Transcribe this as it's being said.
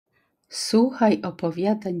Słuchaj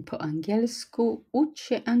opowiadań po angielsku, ucz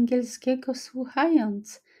się angielskiego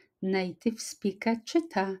słuchając. Native Speaker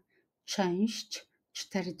Czyta, część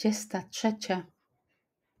 43.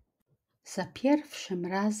 Za pierwszym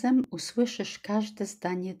razem usłyszysz każde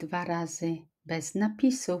zdanie 2 razy, bez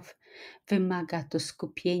napisów. Wymaga to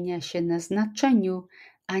skupienia się na znaczeniu,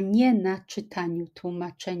 a nie na czytaniu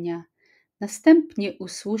tłumaczenia. Następnie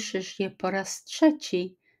usłyszysz je po raz 3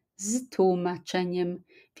 z tłumaczeniem,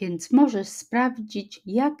 więc możesz sprawdzić,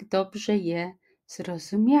 jak dobrze je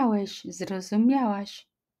zrozumiałaś.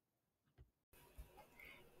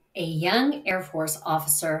 A young Air Force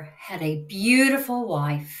officer had a beautiful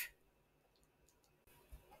wife.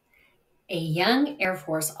 A young Air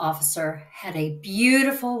Force officer had a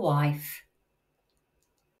beautiful wife.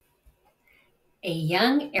 A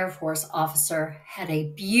young Air Force officer had a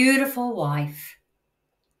beautiful wife.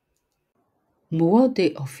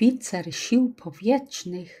 Młody oficer sił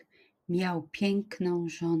powietrznych miał piękną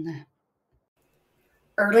żonę.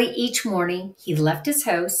 Early each morning, he left his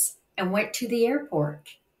house and went to the airport.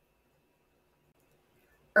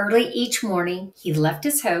 Early each morning, he left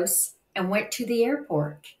his house and went to the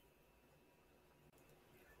airport.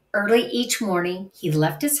 Early each morning, he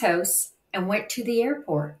left his house and went to the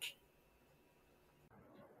airport.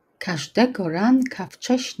 Każdego ranka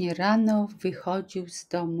wcześnie rano wychodził z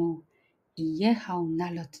domu i jechał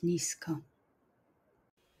na lotnisko.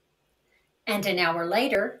 And an hour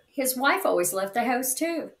later, his wife always left the house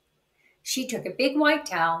too. She took a big white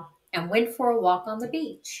towel and went for a walk on the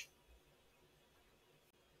beach.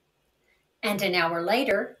 And an hour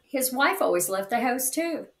later, his wife always left the house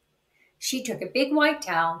too. She took a big white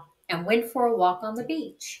towel and went for a walk on the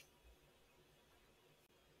beach.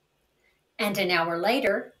 And an hour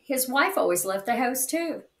later, his wife always left the house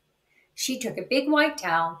too. She took a big white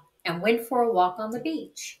towel and went for a walk on the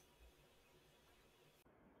beach.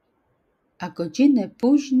 A godzinę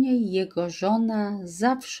później jego żona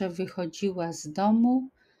zawsze wychodziła z domu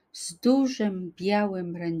z dużym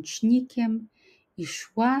białym ręcznikiem i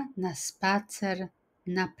szła na spacer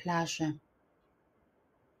na plażę.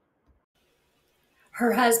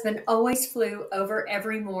 Her husband always flew over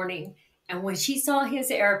every morning, and when she saw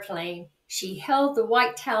his airplane, she held the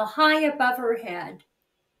white towel high above her head.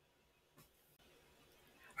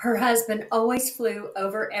 Her husband always flew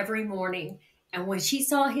over every morning, and when she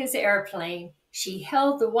saw his airplane, she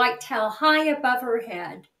held the white towel high above her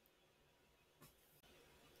head.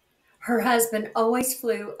 Her husband always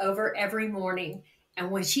flew over every morning, and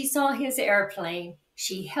when she saw his airplane,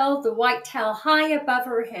 she held the white towel high above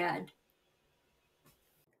her head.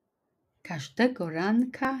 Każdego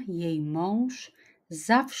ranka jej mąż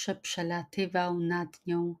zawsze przelatywał nad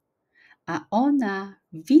nią, a ona,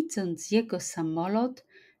 widząc jego samolot,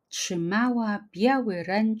 trzymała biały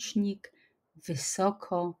ręcznik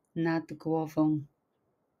wysoko nad głową.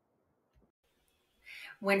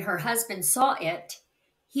 When her husband saw it,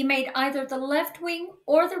 he made either the left wing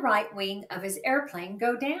or the right wing of his airplane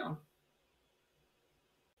go down.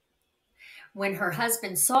 When her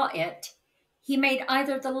husband saw it, he made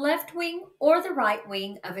either the left wing or the right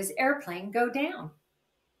wing of his airplane go down.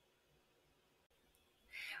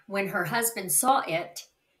 When her husband saw it,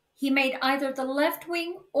 he made either the left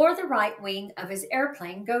wing or the right wing of his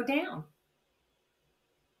airplane go down.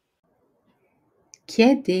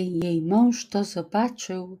 Kiedy jej mąż to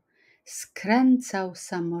zobaczył, skręcał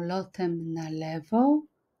samolotem na lewo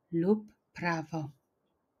lub prawo.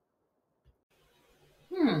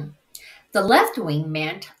 The left wing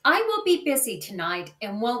meant, I will be busy tonight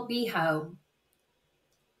and won't be home.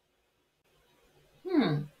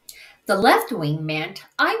 The left wing meant,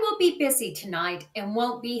 I will be busy tonight and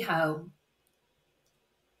won't be home.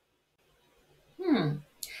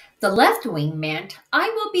 The left wing meant, I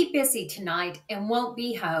will be busy tonight and won't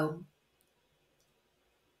be home.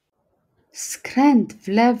 Skręt w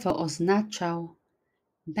lewo oznaczał,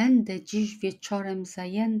 będę dziś wieczorem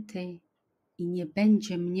zajęty i nie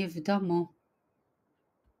będzie mnie w domu.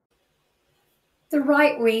 The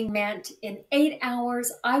right wing meant, in 8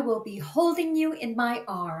 hours I will be holding you in my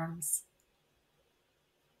arms.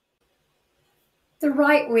 The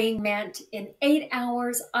right wing meant, in 8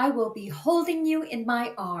 hours I will be holding you in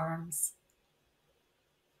my arms.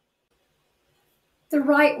 The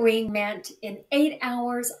right wing meant, in 8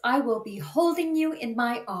 hours I will be holding you in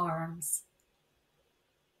my arms.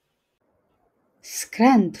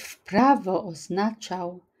 Skręt w prawo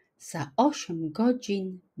oznaczał, za 8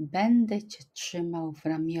 godzin będę cię trzymał w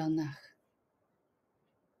ramionach.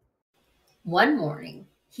 One morning,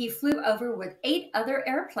 he flew over with 8 other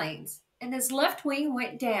airplanes, and his left wing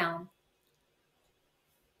went down.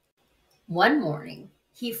 One morning,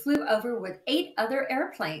 he flew over with 8 other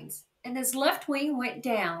airplanes, and his left wing went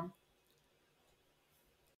down.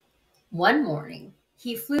 One morning,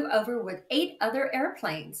 he flew over with 8 other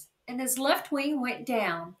airplanes, and his left wing went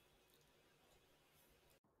down.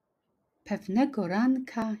 Pewnego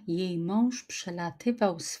ranka jej mąż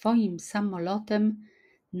przelatywał swoim samolotem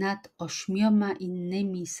nad 8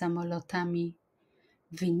 innymi samolotami,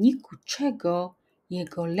 w wyniku czego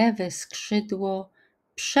jego lewe skrzydło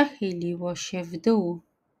przechyliło się w dół.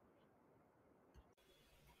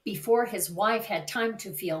 Before his wife had time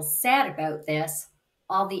to feel sad about this,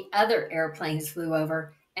 all the other airplanes flew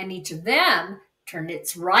over, and each of them turned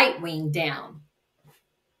its right wing down.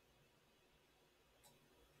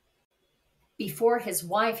 Before his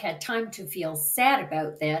wife had time to feel sad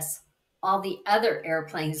about this, all the other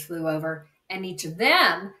airplanes flew over, and each of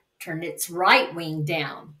them turned its right wing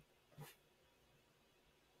down.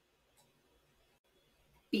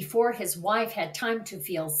 Before his wife had time to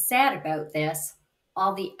feel sad about this,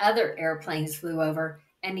 all the other airplanes flew over,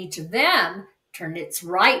 and each of them turned its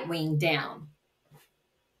right wing down.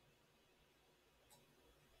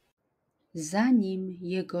 Zanim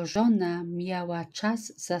jego żona miała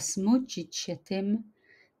czas zasmucić się tym,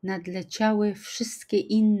 nadleciały wszystkie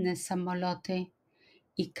inne samoloty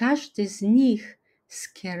i każdy z nich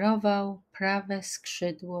skierował prawe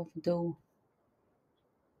skrzydło w dół.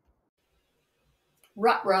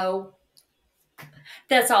 Ruh-roh.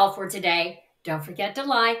 That's all for today. Don't forget to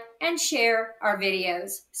like and share our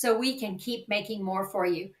videos so we can keep making more for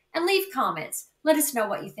you. And leave comments. Let us know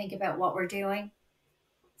what you think about what we're doing.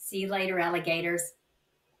 See you later, alligators.